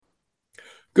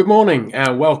Good morning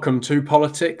and welcome to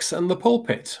Politics and the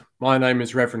Pulpit. My name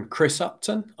is Reverend Chris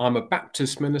Upton. I'm a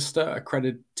Baptist minister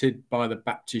accredited by the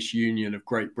Baptist Union of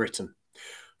Great Britain.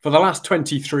 For the last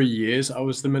 23 years, I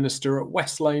was the minister at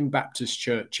West Lane Baptist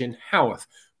Church in Haworth,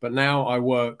 but now I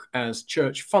work as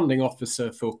Church Funding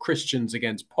Officer for Christians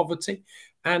Against Poverty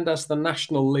and as the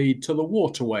national lead to the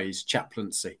Waterways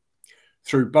Chaplaincy.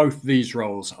 Through both these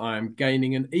roles, I am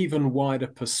gaining an even wider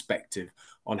perspective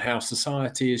on how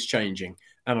society is changing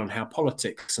and on how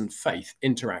politics and faith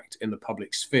interact in the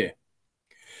public sphere.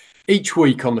 Each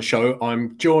week on the show,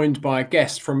 I'm joined by a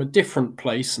guest from a different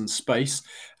place and space,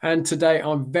 and today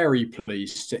I'm very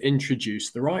pleased to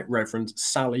introduce the Right Reverend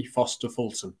Sally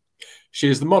Foster-Fulton. She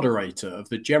is the moderator of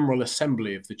the General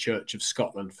Assembly of the Church of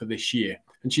Scotland for this year,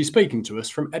 and she's speaking to us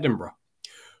from Edinburgh.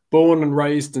 Born and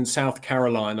raised in South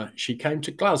Carolina, she came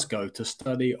to Glasgow to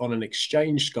study on an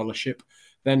exchange scholarship,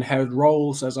 then held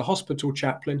roles as a hospital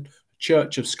chaplain,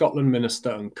 Church of Scotland minister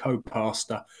and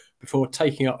co-pastor, before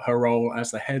taking up her role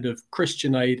as the head of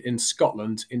Christian Aid in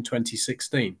Scotland in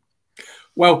 2016.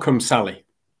 Welcome, Sally.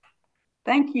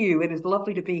 Thank you. It is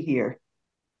lovely to be here.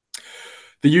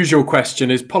 The usual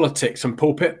question is politics and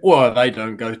pulpit. Well, they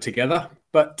don't go together.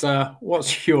 But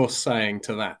what's your saying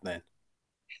to that then?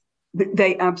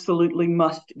 They absolutely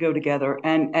must go together,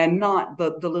 and not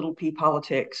the little p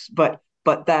politics, but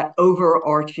that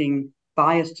overarching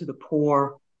bias to the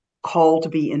poor, call to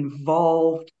be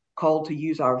involved, call to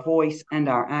use our voice and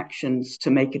our actions to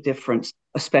make a difference,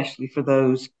 especially for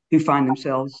those who find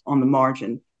themselves on the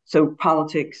margin. So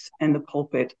politics and the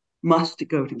pulpit must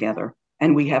go together,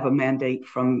 and we have a mandate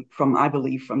from I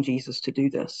believe from Jesus to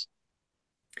do this.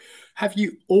 Have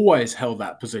you always held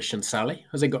that position, Sally?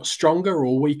 Has it got stronger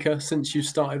or weaker since you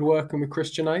started working with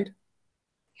Christian Aid?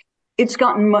 It's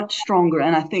gotten much stronger,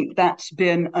 and I think that's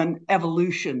been an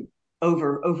evolution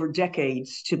over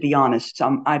decades, to be honest.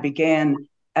 I began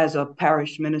as a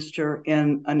parish minister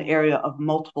in an area of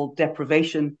multiple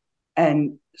deprivation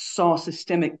and saw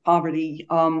systemic poverty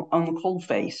on the cold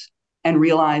face, and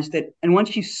realized that, and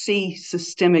once you see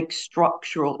systemic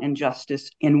structural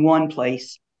injustice in one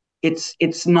place,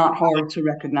 it's not hard to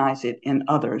recognize it in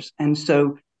others. And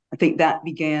so I think that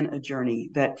began a journey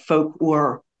that folk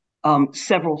were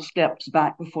several steps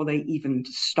back before they even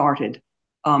started.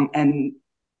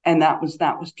 And that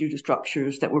was due to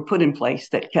structures that were put in place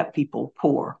that kept people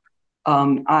poor.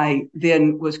 I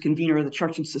then was convener of the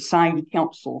Church and Society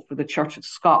Council for the Church of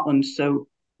Scotland. So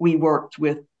we worked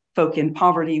with folk in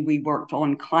poverty, we worked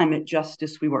on climate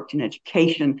justice, we worked in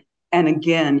education, and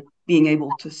again, being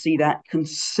able to see that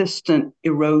consistent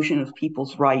erosion of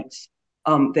people's rights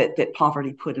that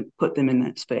poverty put them in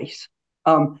that space.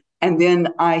 And then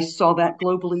I saw that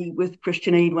globally with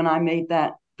Christian Aid when I made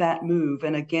that move.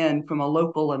 And again, from a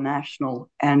local, a national,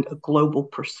 and a global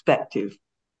perspective,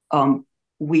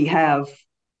 we have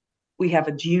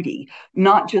a duty,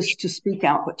 not just to speak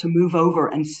out, but to move over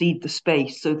and seed the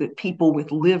space so that people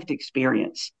with lived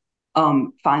experience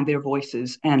find their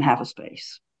voices and have a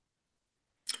space.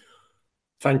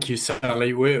 Thank you,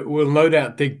 Sally. We'll no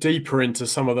doubt dig deeper into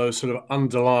some of those sort of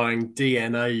underlying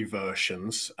DNA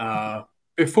versions.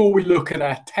 Before we look at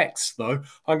our text, though,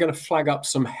 I'm going to flag up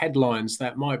some headlines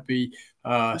that might be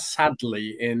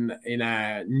sadly in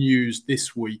our news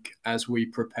this week as we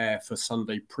prepare for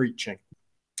Sunday preaching.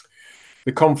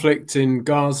 The conflict in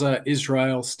Gaza,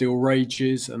 Israel still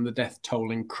rages and the death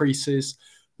toll increases.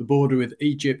 The border with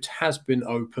Egypt has been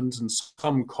opened and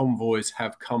some convoys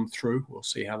have come through. We'll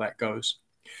see how that goes.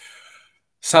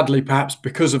 Sadly, perhaps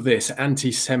because of this,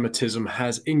 anti-Semitism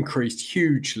has increased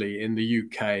hugely in the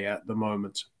UK at the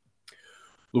moment.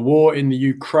 The war in the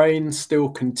Ukraine still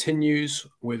continues,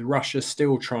 with Russia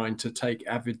still trying to take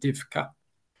Avdiivka.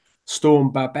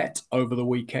 Storm Babette over the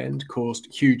weekend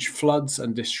caused huge floods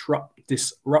and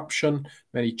disruption,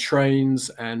 many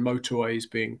trains and motorways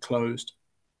being closed.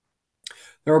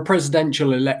 There are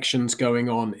presidential elections going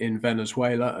on in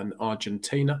Venezuela and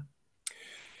Argentina.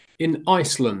 In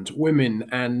Iceland, women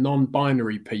and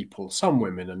non-binary people, some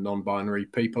women and non-binary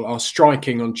people, are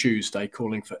striking on Tuesday,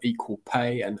 calling for equal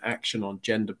pay and action on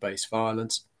gender-based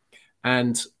violence.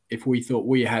 And if we thought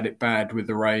we had it bad with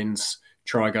the rains,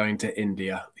 try going to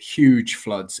India. Huge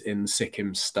floods in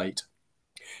Sikkim state.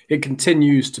 It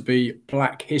continues to be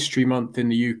Black History Month in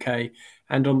the UK,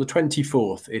 and on the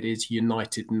 24th, it is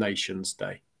United Nations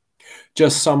Day.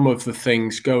 Just some of the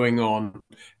things going on,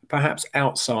 perhaps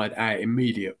outside our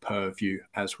immediate purview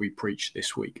as we preach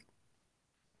this week.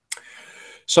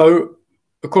 So,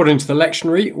 according to the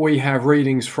lectionary, we have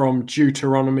readings from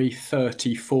Deuteronomy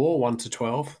 34, 1 to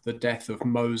 12, the death of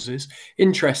Moses,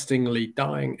 interestingly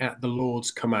dying at the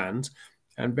Lord's command,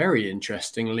 And very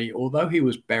interestingly, although he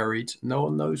was buried, no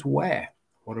one knows where.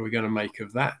 What are we going to make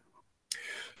of that?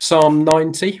 Psalm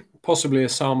 90, possibly a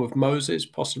psalm of Moses,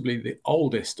 possibly the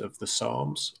oldest of the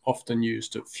psalms, often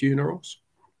used at funerals.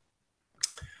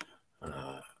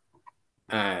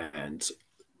 And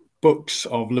books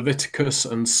of Leviticus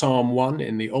and Psalm 1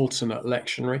 in the alternate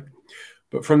lectionary.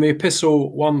 But from the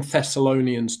epistle 1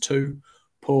 Thessalonians 2,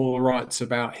 Paul writes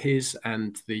about his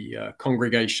and the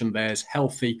congregation there's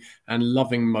healthy and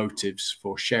loving motives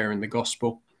for sharing the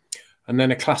gospel. And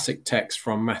then a classic text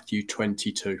from Matthew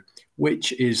 22,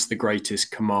 which is the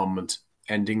greatest commandment,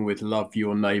 ending with love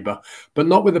your neighbor, but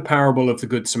not with the parable of the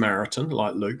Good Samaritan,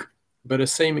 like Luke, but a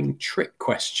seeming trick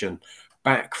question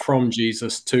back from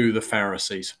Jesus to the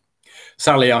Pharisees.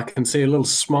 Sally, I can see a little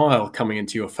smile coming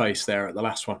into your face there at the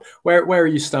last one. Where are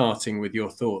you starting with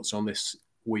your thoughts on this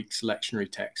week's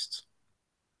lectionary texts?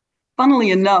 Funnily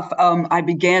enough, I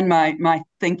began my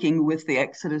thinking with the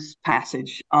Exodus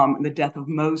passage, the death of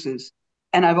Moses.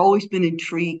 And I've always been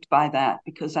intrigued by that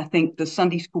because I think the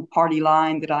Sunday school party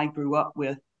line that I grew up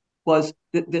with was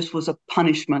that this was a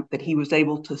punishment, that he was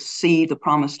able to see the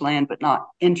promised land but not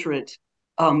enter it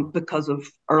because of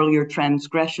earlier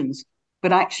transgressions.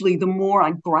 But actually, the more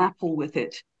I grapple with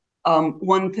it,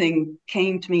 one thing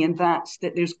came to me, and that's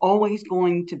that there's always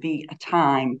going to be a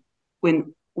time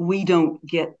when we don't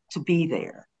get to be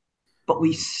there, but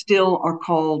we still are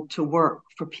called to work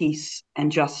for peace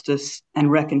and justice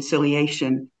and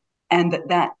reconciliation. And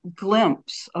that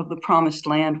glimpse of the promised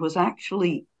land was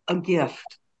actually a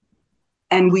gift.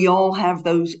 And we all have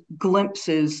those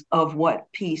glimpses of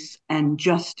what peace and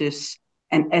justice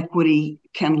and equity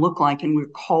can look like, and we're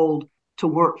called to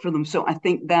work for them. So I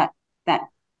think that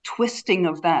twisting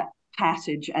of that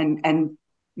passage and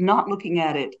not looking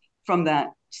at it from that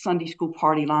Sunday school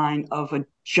party line of a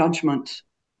judgment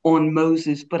on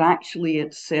Moses, but actually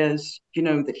it says,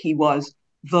 that he was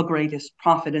the greatest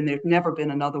prophet and there's never been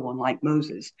another one like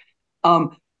Moses.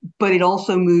 But it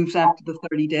also moves after the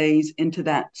 30 days into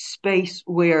that space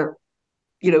where,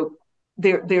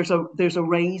 there's a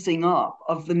raising up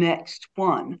of the next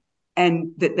one,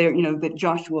 and that that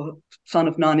Joshua, son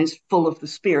of Nun, is full of the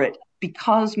Spirit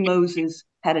because Moses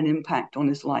had an impact on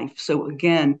his life. So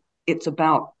again, it's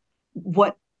about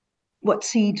what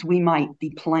seeds we might be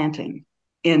planting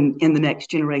in the next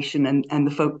generation and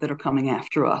the folk that are coming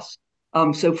after us.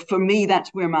 So for me, that's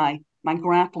where my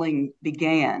grappling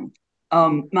began.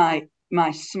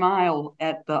 My smile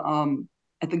at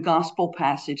the gospel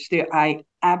passage there. I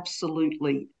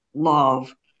absolutely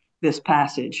love this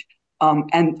passage.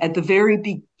 And at the very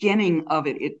beginning of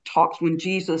it, it talks when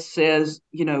Jesus says,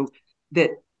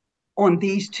 that on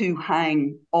these two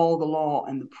hang all the law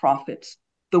and the prophets.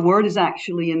 The word is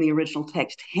actually in the original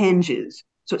text hinges.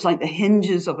 So it's like the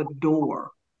hinges of a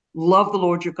door. Love the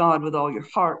Lord your God with all your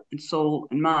heart and soul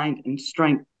and mind and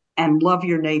strength, and love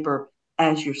your neighbor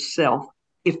as yourself.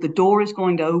 If the door is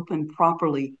going to open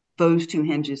properly, those two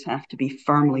hinges have to be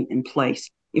firmly in place.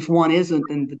 If one isn't,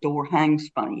 then the door hangs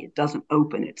funny. It doesn't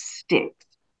open, it sticks.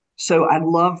 So I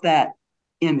love that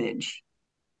image.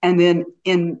 And then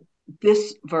in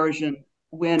this version,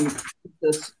 when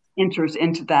this enters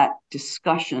into that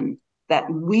discussion, that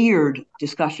weird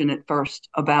discussion at first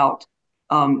about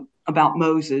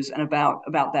Moses and about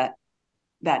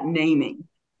that naming,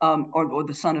 or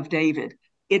the son of David.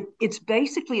 It's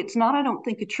basically, it's not, I don't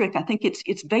think, a trick. I think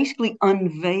it's basically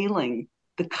unveiling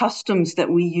the customs that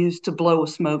we use to blow a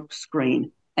smoke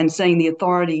screen and saying the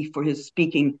authority for his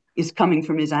speaking is coming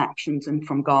from his actions and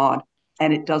from God.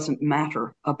 And it doesn't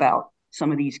matter about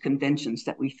some of these conventions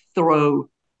that we throw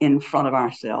in front of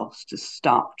ourselves to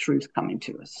stop truth coming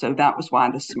to us. So that was why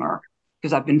the smirk,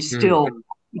 because I've been still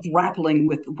grappling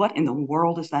with what in the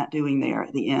world is that doing there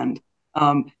at the end.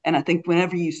 And I think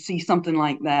whenever you see something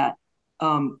like that,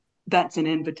 that's an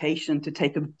invitation to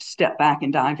take a step back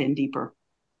and dive in deeper.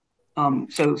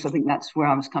 So I think that's where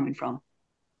I was coming from.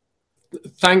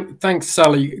 Thanks,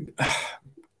 Sally.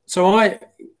 So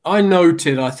I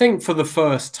noted, I think for the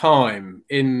first time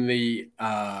in the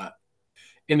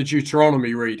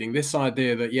Deuteronomy reading, this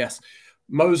idea that yes,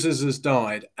 Moses has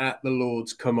died at the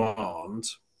Lord's command,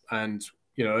 and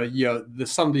the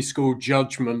Sunday school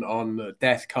judgment on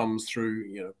death comes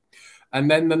through, and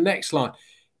then the next line,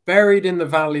 buried in the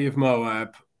valley of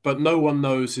Moab, but no one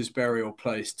knows his burial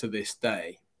place to this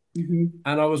day. Mm-hmm.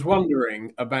 And I was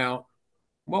wondering about,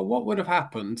 well, what would have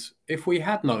happened if we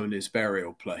had known his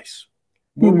burial place?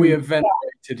 Would we have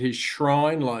venerated his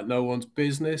shrine like no one's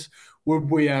business? Would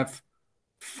we have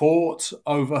fought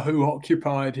over who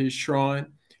occupied his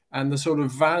shrine? And the sort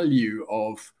of value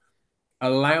of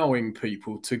allowing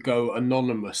people to go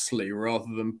anonymously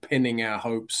rather than pinning our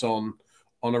hopes on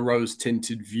on a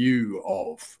rose-tinted view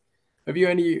of. Have you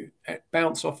any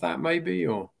bounce off that maybe,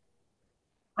 or?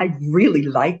 I really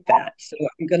like that. So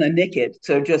I'm going to nick it.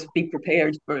 So just be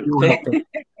prepared for You're to, welcome.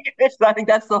 I think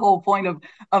that's the whole point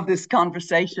of this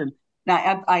conversation.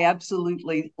 Now, I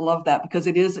absolutely love that because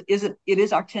it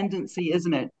is our tendency,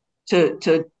 isn't it,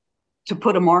 to to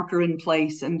put a marker in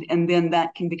place, and then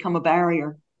that can become a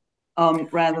barrier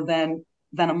rather than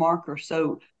a marker.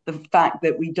 So the fact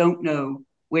that we don't know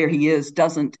where he is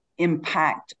doesn't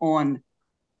impact on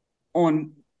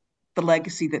the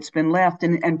legacy that's been left,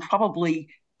 and probably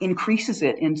increases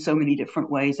it in so many different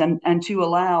ways, and to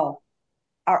allow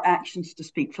our actions to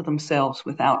speak for themselves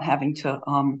without having to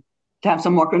have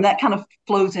some marker. And that kind of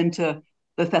flows into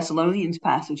the Thessalonians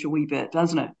passage a wee bit,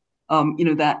 doesn't it?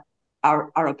 That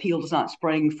our appeal does not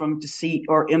spring from deceit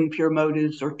or impure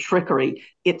motives or trickery.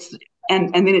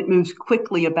 And then it moves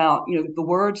quickly about, the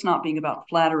words not being about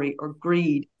flattery or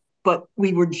greed, but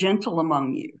we were gentle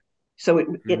among you. So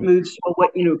it moves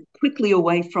quickly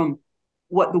away from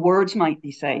what the words might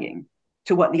be saying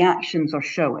to what the actions are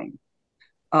showing.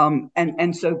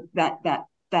 And so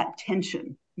that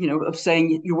tension, of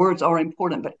saying your words are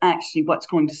important, but actually what's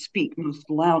going to speak most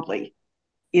loudly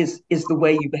is the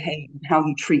way you behave, how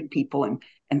you treat people,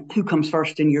 and who comes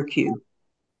first in your queue.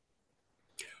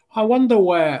 I wonder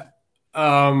where,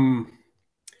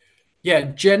 yeah,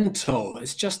 gentle.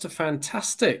 It's just a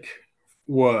fantastic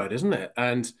word, isn't it?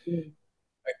 And Mm.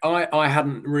 I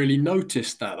hadn't really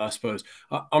noticed that, I suppose.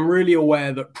 I'm really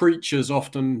aware that preachers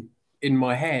often in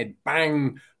my head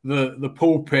bang the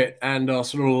pulpit and are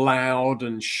sort of loud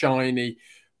and shiny.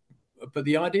 But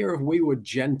the idea of we were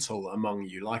gentle among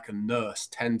you, like a nurse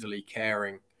tenderly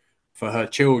caring for her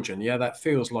children, yeah, that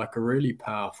feels like a really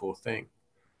powerful thing.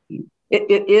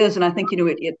 It is, and I think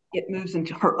it moves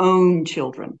into her own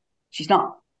children. She's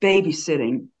not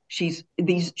babysitting. She's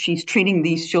treating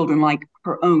these children like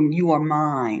her own. You are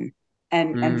mine,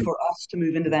 and Mm, for us to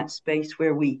move into that space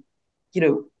where you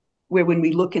know, where when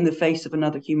we look in the face of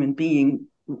another human being,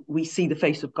 we see the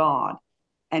face of God,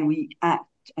 and we act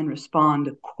and respond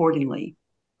accordingly.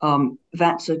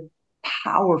 That's a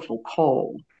powerful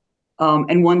call,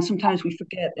 and one sometimes we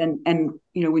forget. And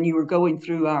when you were going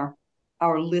through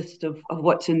our list of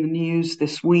what's in the news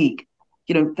this week,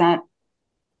 that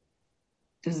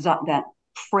that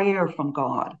prayer from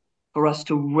God for us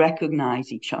to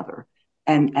recognize each other,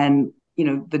 and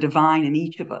the divine in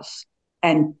each of us,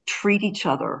 and treat each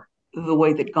other the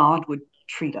way that God would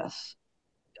treat us,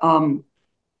 um,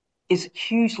 is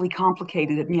hugely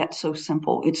complicated and yet so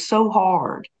simple. It's so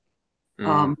hard, mm,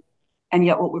 um, and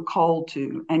yet what we're called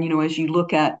to. And as you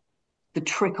look at the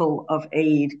trickle of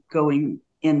aid going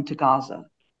into Gaza,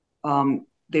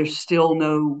 there's still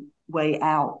no way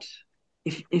out.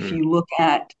 If mm, you look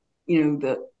at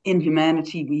the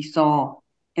inhumanity we saw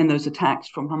in those attacks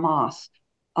from Hamas,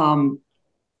 um,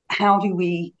 how do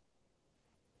we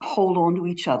hold on to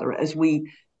each other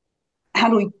how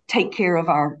do we take care of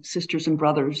our sisters and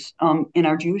brothers in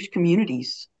our Jewish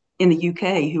communities in the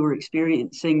UK who are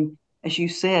experiencing, as you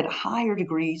said, higher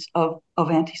degrees of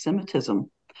anti-Semitism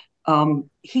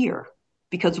here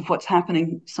because of what's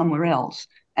happening somewhere else,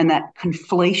 and that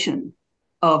conflation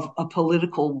of a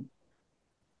political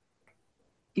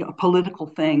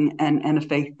thing and a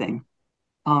faith thing,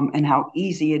 and how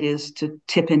easy it is to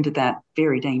tip into that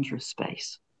very dangerous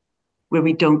space where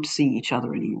we don't see each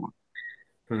other anymore.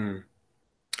 mm.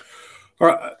 All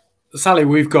right, Sally,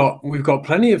 we've got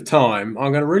plenty of time.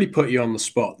 I'm going to really put you on the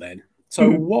spot then. So,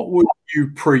 Mm-hmm. what would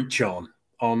you preach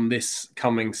on this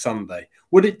coming Sunday?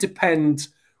 Would it depend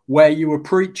where you were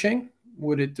preaching?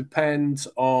 Would it depend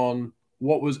on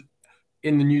what was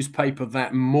in the newspaper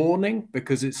that morning?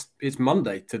 Because it's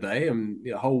Monday today, and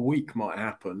the whole week might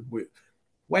happen.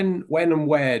 When and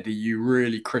where do you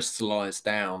really crystallize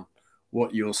down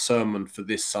what your sermon for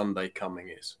this Sunday coming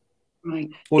is? Right.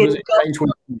 Or It does it change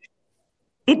when?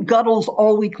 it guddles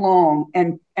all week long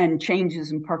and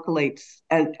changes and percolates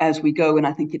as we go. And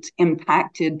I think it's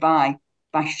impacted by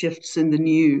shifts in the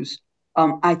news.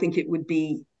 I think it would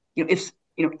be,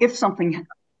 if something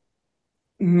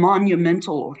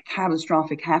monumental or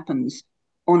catastrophic happens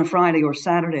on a Friday or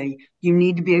Saturday, you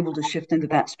need to be able to shift into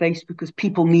that space because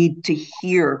people need to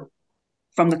hear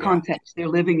from the Yeah, context they're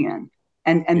living in.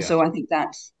 And yeah. so I think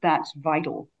that's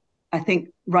vital. I think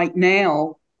right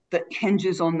now that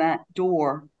hinges on that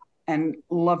door, and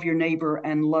love your neighbor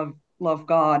and love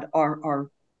God, are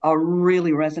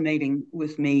really resonating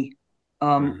with me,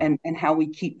 Mm, and how we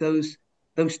keep those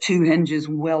two hinges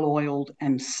well oiled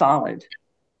and solid,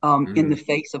 in the mm,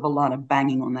 face of a lot of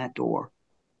banging on that door.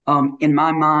 In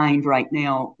my mind right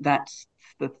now, that's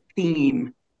the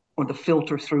theme or the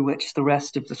filter through which the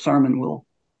rest of the sermon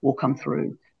will come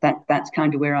through. That's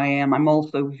kind of where I am. I'm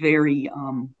also very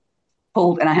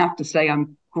pulled, and I have to say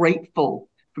I'm grateful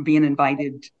for being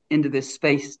invited into this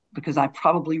space, because I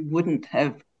probably wouldn't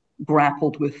have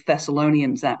grappled with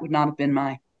Thessalonians. That would not have been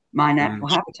my natural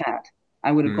habitat.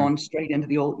 I would have gone straight into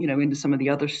the old, into some of the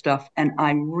other stuff. And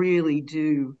I really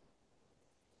do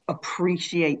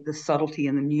appreciate the subtlety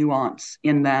and the nuance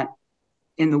in that,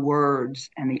 in the words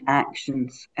and the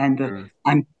actions, and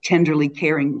I'm tenderly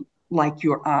caring like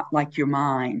you're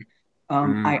mine.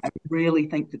 I really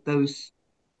think that those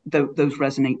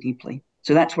resonate deeply.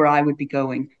 So that's where I would be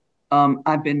going.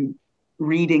 I've been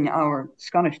reading, our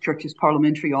Scottish Church's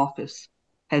Parliamentary Office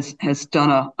has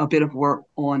done a bit of work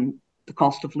on the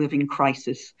cost of living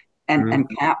crisis, and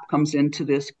CAP comes into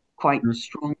this quite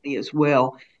strongly as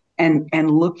well,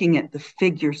 and looking at the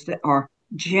figures that are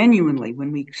genuinely, when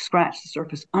we scratch the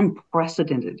surface,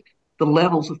 unprecedented. The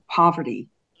levels of poverty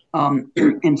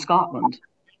in Scotland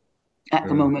at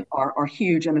the moment are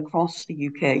huge, and across the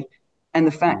UK. And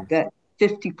the fact that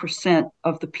 50%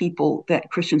 of the people that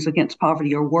Christians Against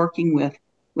Poverty are working with,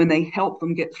 when they help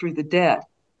them get through the debt,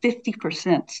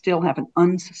 50% still have an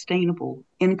unsustainable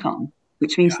income,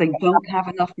 which means they don't have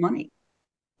enough money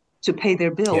to pay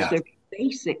their bills, their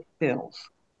basic bills.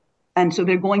 And so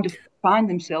they're going to find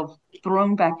themselves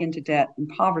thrown back into debt and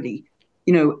poverty.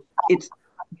 It's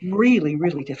really,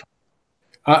 really difficult.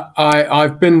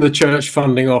 I've been the church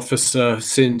funding officer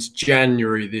since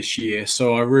January this year,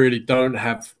 so I really don't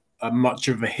have much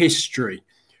of a history.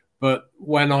 But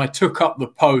when I took up the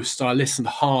post, I listened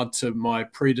hard to my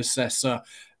predecessor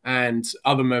and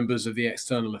other members of the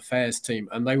external affairs team,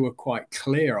 and they were quite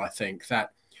clear, I think,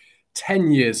 that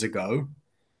 10 years ago,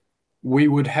 we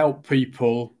would help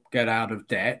people get out of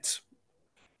debt,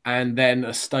 and then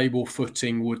a stable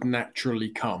footing would naturally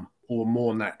come, or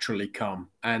more naturally come.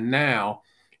 And now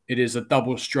it is a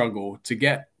double struggle to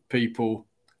get people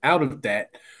out of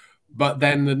debt. But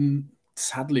then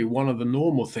sadly, one of the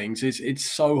normal things is it's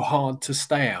so hard to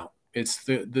stay out. It's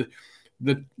the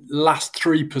last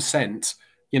 3%,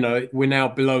 we're now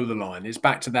below the line. It's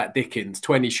back to that Dickens,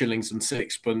 20 shillings and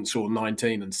sixpence, or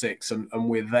 19 and 6, and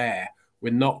we're there.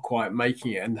 We're not quite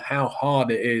making it, and how hard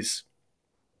it is.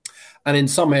 And in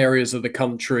some areas of the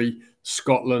country,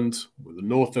 Scotland, the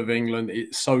north of England,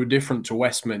 it's so different to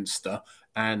Westminster.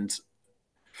 And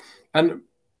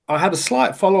I had a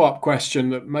slight follow-up question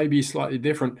that may be slightly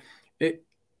different.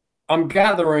 I'm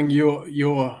gathering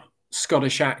your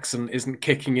Scottish accent isn't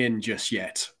kicking in just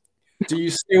yet. Do you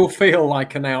still feel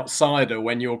like an outsider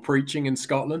when you're preaching in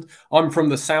Scotland? I'm from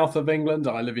the south of England.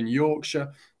 I live in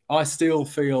Yorkshire. I still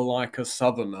feel like a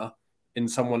southerner in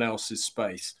someone else's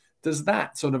space. Does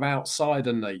that sort of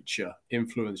outsider nature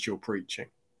influence your preaching?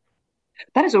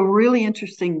 That is a really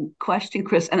interesting question,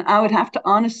 Chris. And I would have to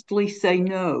honestly say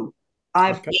no.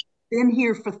 I've been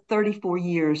here for 34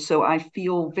 years, so I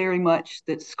feel very much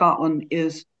that Scotland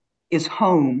is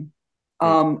home.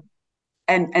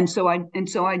 And so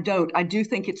I don't. I do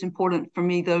think it's important for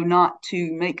me, though, not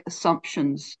to make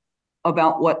assumptions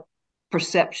about what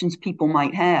perceptions people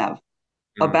might have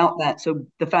about that. So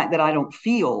the fact that I don't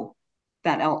feel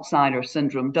that outsider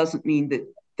syndrome doesn't mean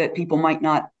that people might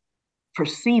not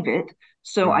perceive it.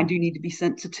 So I do need to be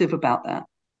sensitive about that.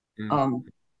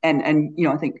 And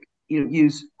I think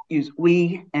use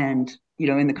we, and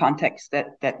in the context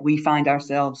that we find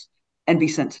ourselves, and be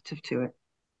sensitive to it.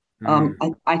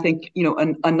 I think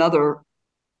another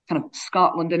kind of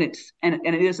Scotland, and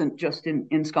it isn't just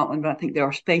in Scotland, but I think there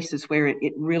are spaces where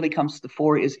it really comes to the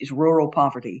fore is rural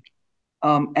poverty,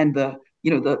 and the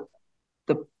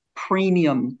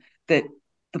premium, that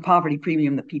the poverty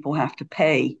premium that people have to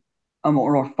pay,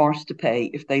 or are forced to pay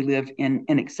if they live in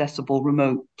inaccessible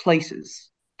remote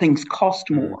places. Things cost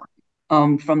more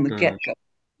from the get-go.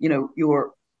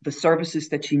 The services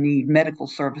that you need, medical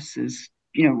services,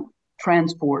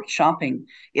 transport, shopping,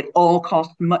 it all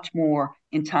costs much more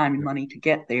in time and money to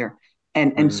get there.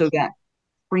 And so that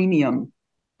premium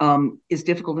is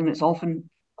difficult, and it's often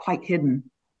quite hidden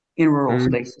in rural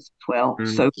spaces as well.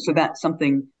 So that's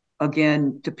something,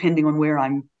 again, depending on where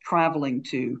I'm traveling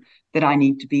to, that I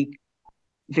need to be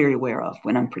very aware of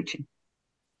when I'm preaching.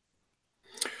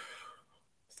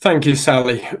 Thank you,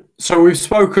 Sally. So we've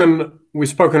spoken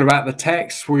about the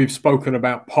text, we've spoken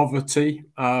about poverty,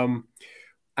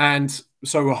 and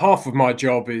so half of my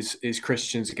job is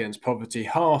Christians Against Poverty.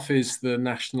 Half is the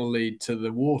national lead to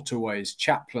the Waterways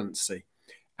chaplaincy,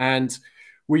 and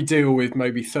we deal with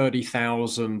maybe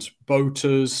 30,000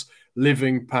 boaters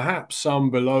living, perhaps some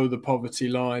below the poverty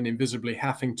line, invisibly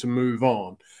having to move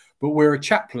on. But we're a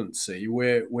chaplaincy.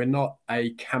 We're not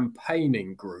a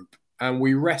campaigning group. and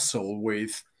we wrestle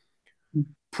with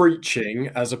preaching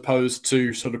as opposed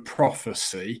to sort of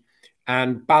prophecy,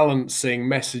 and balancing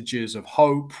messages of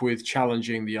hope with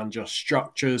challenging the unjust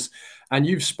structures. And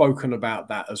you've spoken about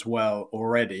that as well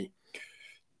already.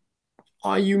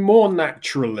 Are you more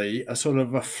naturally a sort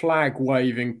of a flag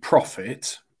waving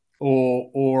prophet,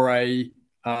 or a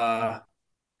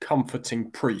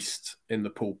comforting priest in the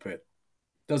pulpit?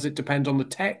 Does it depend on the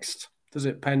text? Does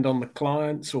it depend on the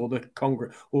clients or the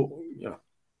congress? Or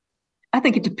I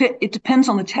think it depends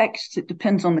on the text, it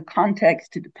depends on the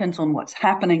context, it depends on what's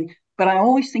happening. But I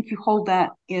always think you hold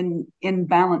that in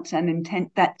balance and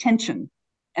intent, that tension,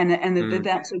 and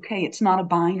that's okay. It's not a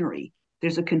binary.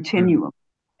 There's a mm, continuum,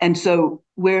 and so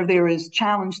where there is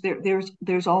challenge,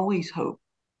 there's always hope.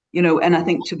 And I mm,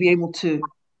 think to be able to,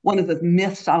 one of the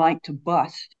myths I like to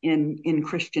bust in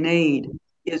Christian aid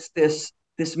is this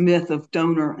myth of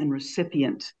donor and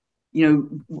recipient.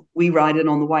 We ride it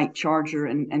on the white charger,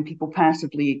 and people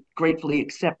passively gratefully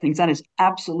accept things. That is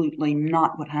absolutely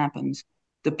not what happens.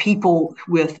 The people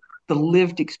with the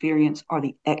lived experience are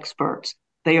the experts.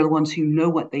 They are the ones who know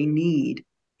what they need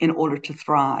in order to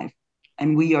thrive,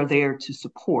 and we are there to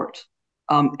support.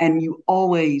 And you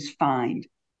always find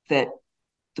that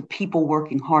the people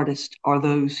working hardest are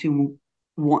those who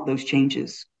want those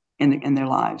changes in their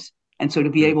lives. And so to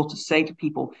be mm, able to say to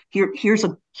people, here's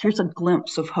a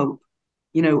glimpse of hope.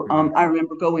 mm, I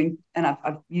remember going, and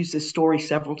I've used this story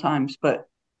several times, but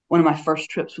one of my first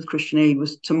trips with Christian Aid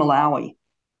was to Malawi.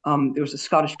 There was a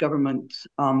Scottish government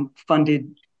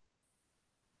funded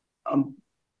um,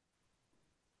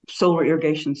 solar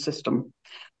irrigation system,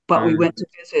 but we mm. went to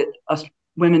visit a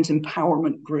women's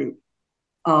empowerment group.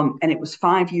 And it was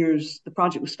 5 years. The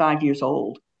project was 5 years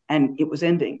old, and it was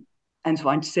ending. And so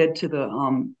I said to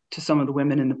some of the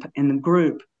women in the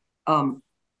group, um,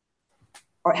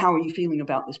 "How are you feeling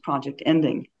about this project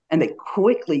ending?" And they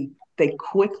quickly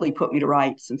put me to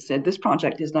rights and said, "This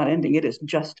project is not ending; it is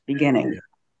just beginning." Yeah,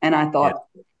 And I yeah. thought,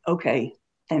 okay,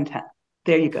 fantastic.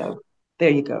 There you go. There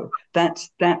you go.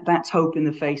 That's hope in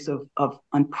the face of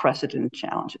unprecedented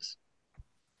challenges.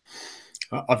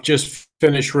 I've just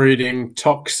finished reading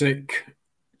Toxic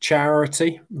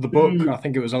Charity, the book. Mm. I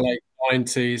think it was the late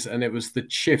 90s, and it was the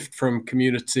shift from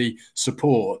community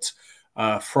support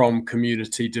from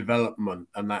community development.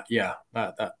 And that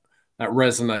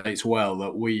resonates well,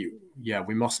 that we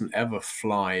mustn't ever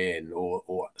fly in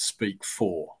or speak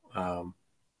for.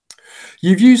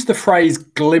 You've used the phrase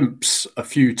glimpse a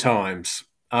few times.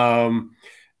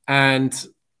 And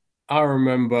I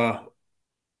remember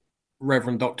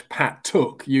Reverend Dr. Pat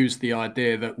Took used the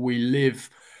idea that we live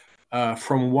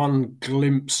from one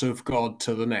glimpse of God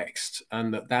to the next,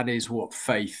 and that is what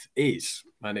faith is.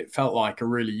 And it felt like a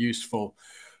really useful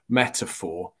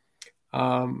metaphor.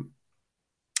 Um,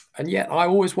 and yet, I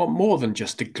always want more than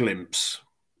just a glimpse.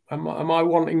 Am I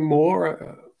wanting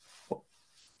more?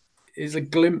 Is a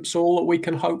glimpse all that we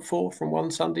can hope for from one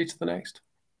Sunday to the next?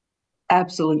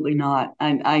 Absolutely not.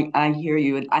 And I hear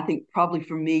you. And I think probably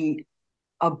for me,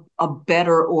 a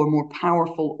better or more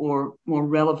powerful or more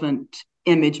relevant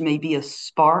image may be a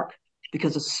spark,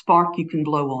 because a spark you can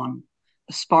blow on,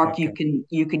 a spark Okay.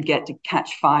 you can get to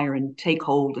catch fire and take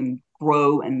hold and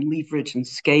grow and leverage and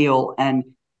scale and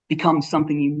become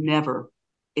something you never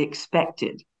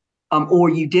expected, or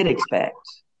you did expect,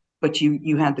 but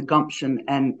you had the gumption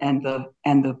and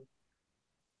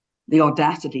the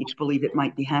audacity to believe it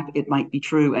might be it might be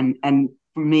true. And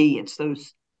for me, it's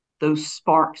those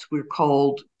sparks we're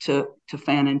called to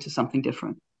fan into something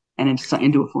different and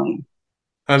into a flame.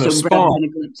 And So rather than a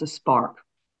glimpse, a spark.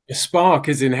 a spark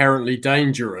is inherently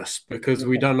dangerous because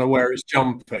we don't know where it's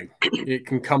jumping. It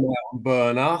can come out and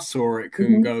burn us, or it can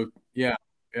Mm-hmm. go. Yeah,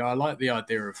 yeah. I like the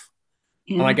idea of,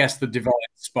 and I Yeah. guess the divine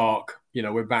spark.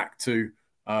 We're back to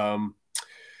um,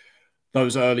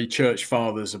 those early church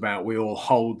fathers about we all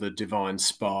hold the divine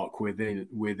spark within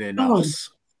Oh, us.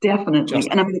 definitely. Just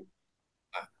And I mean,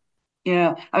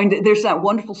 yeah, I mean, there's that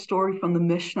wonderful story from the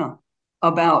Mishnah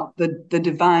about the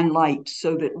divine light.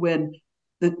 So that when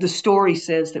the story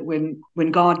says that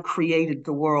when God created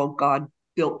the world, God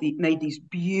made these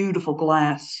beautiful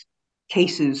glass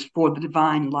cases for the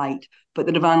divine light, but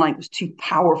the divine light was too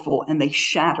powerful and they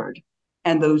shattered,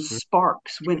 and those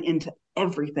sparks went into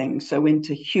everything. So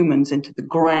into humans, into the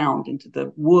ground, into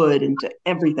the wood, into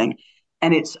everything,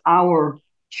 and it's our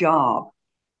job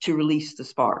to release the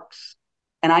sparks.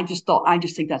 And I just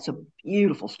think that's a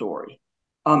beautiful story,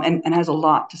 and has a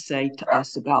lot to say to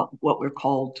us about what we're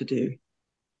called to do.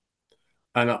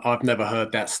 and I've never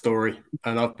heard that story,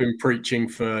 and I've been preaching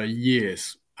for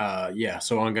years,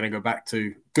 So I'm going to go back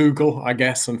to Google, I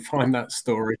guess, and find that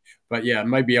story. But yeah,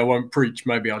 maybe I won't preach.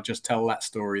 Maybe I'll just tell that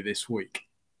story this week.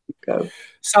 Go.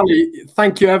 Sally,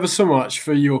 thank you ever so much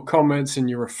for your comments and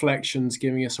your reflections,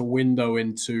 giving us a window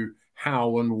into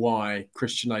how and why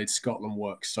Christian Aid Scotland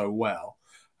works so well.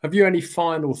 Have you any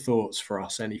final thoughts for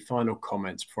us? Any final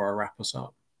comments before I wrap us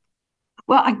up?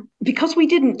 Well, because we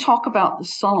didn't talk about the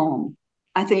psalm,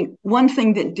 I think one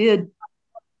thing that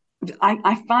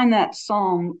I find that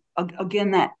psalm,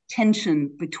 again, that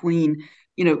tension between,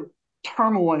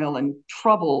 turmoil and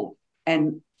trouble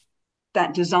and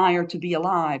that desire to be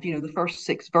alive. The first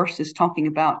 6 verses talking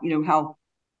about,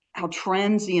 how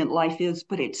transient life is,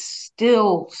 but it's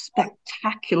still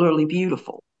spectacularly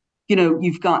beautiful.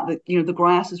 You've got the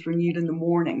grass is renewed in the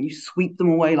morning. You sweep them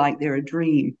away like they're a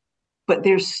dream, but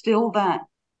there's still that,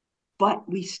 but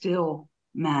we still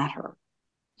matter.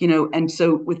 And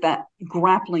so with that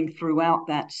grappling throughout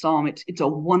that psalm, it's a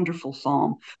wonderful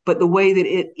psalm. But the way that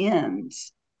it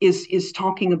ends is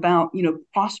talking about,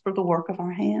 prosper the work of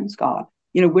our hands, God.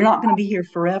 We're not going to be here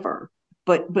forever,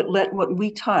 but let what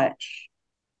we touch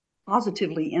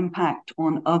positively impact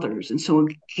on others. And so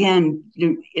again,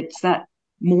 it's that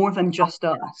more than just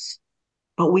us,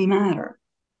 but we matter.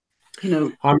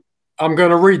 I'm going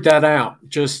to read that out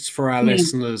just for our Yeah.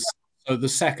 listeners. So the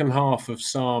second half of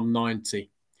Psalm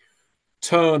 90.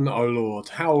 Turn, O Lord,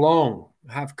 how long?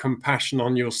 Have compassion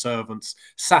on your servants.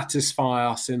 Satisfy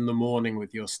us in the morning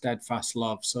with your steadfast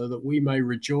love, so that we may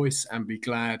rejoice and be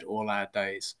glad all our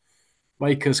days.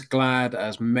 Make us glad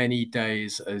as many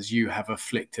days as you have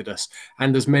afflicted us,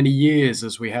 and as many years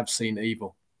as we have seen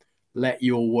evil. Let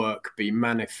your work be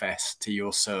manifest to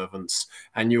your servants,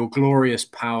 and your glorious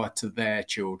power to their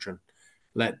children.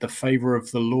 Let the favor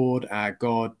of the Lord our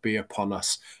God be upon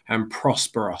us, and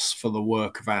prosper us for the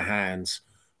work of our hands.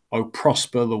 O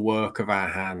prosper the work of our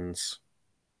hands.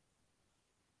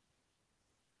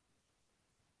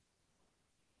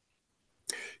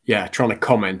 Yeah, trying to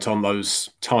comment on those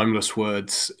timeless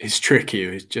words is tricky.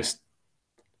 It's just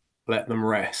let them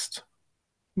rest.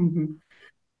 Mm-hmm.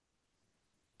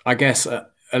 I guess,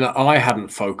 and I hadn't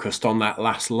focused on that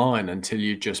last line until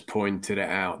you just pointed it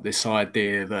out. This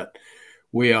idea that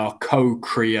we are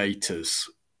co-creators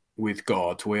with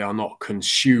God. We are not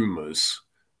consumers.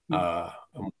 I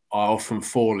often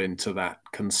fall into that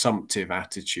consumptive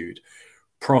attitude.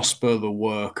 Prosper the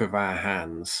work of our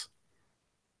hands.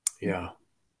 Yeah.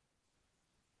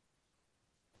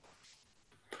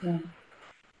 Yeah.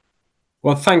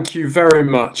 Well, thank you very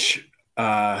much,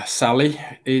 Sally.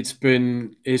 It's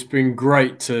been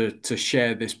great to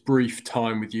share this brief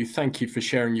time with you. Thank you for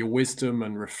sharing your wisdom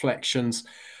and reflections,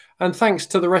 and thanks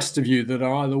to the rest of you that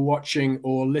are either watching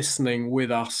or listening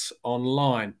with us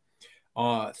online,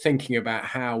 thinking about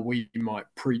how we might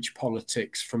preach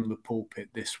politics from the pulpit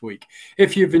this week.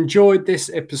 If you've enjoyed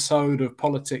this episode of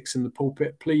Politics in the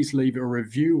Pulpit, please leave a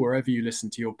review wherever you listen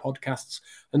to your podcasts,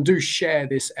 and do share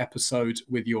this episode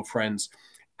with your friends.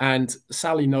 And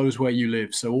Sally knows where you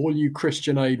live, so all you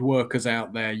Christian Aid workers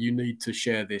out there, you need to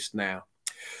share this now.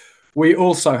 We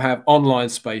also have online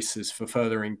spaces for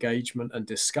further engagement and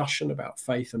discussion about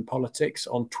faith and politics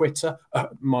on Twitter,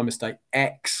 my mistake,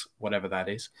 X, whatever that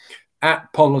is,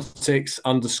 at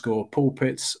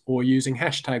politics_pulpits, or using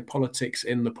hashtag politics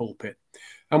in the pulpit.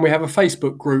 And we have a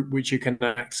Facebook group which you can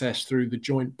access through the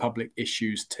Joint Public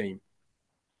Issues team.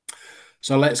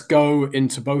 So let's go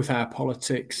into both our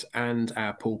politics and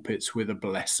our pulpits with a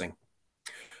blessing.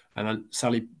 And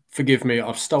Sally, forgive me,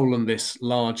 I've stolen this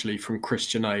largely from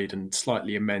Christian Aid and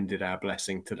slightly amended our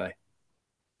blessing today.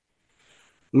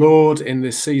 Lord, in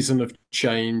this season of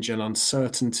change and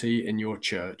uncertainty in your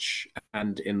church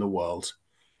and in the world,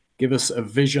 give us a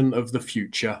vision of the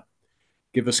future.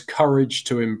 Give us courage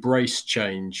to embrace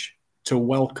change, to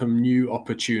welcome new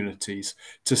opportunities,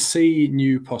 to see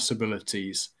new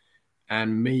possibilities.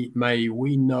 And may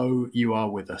we know you are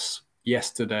with us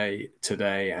yesterday,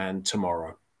 today, and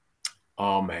tomorrow.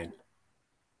 Amen.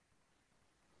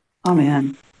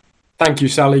 Amen. Thank you,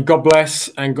 Sally. God bless,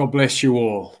 and God bless you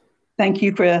all. Thank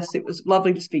you, Chris. It was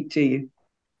lovely to speak to you.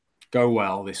 Go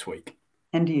well this week.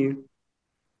 And you.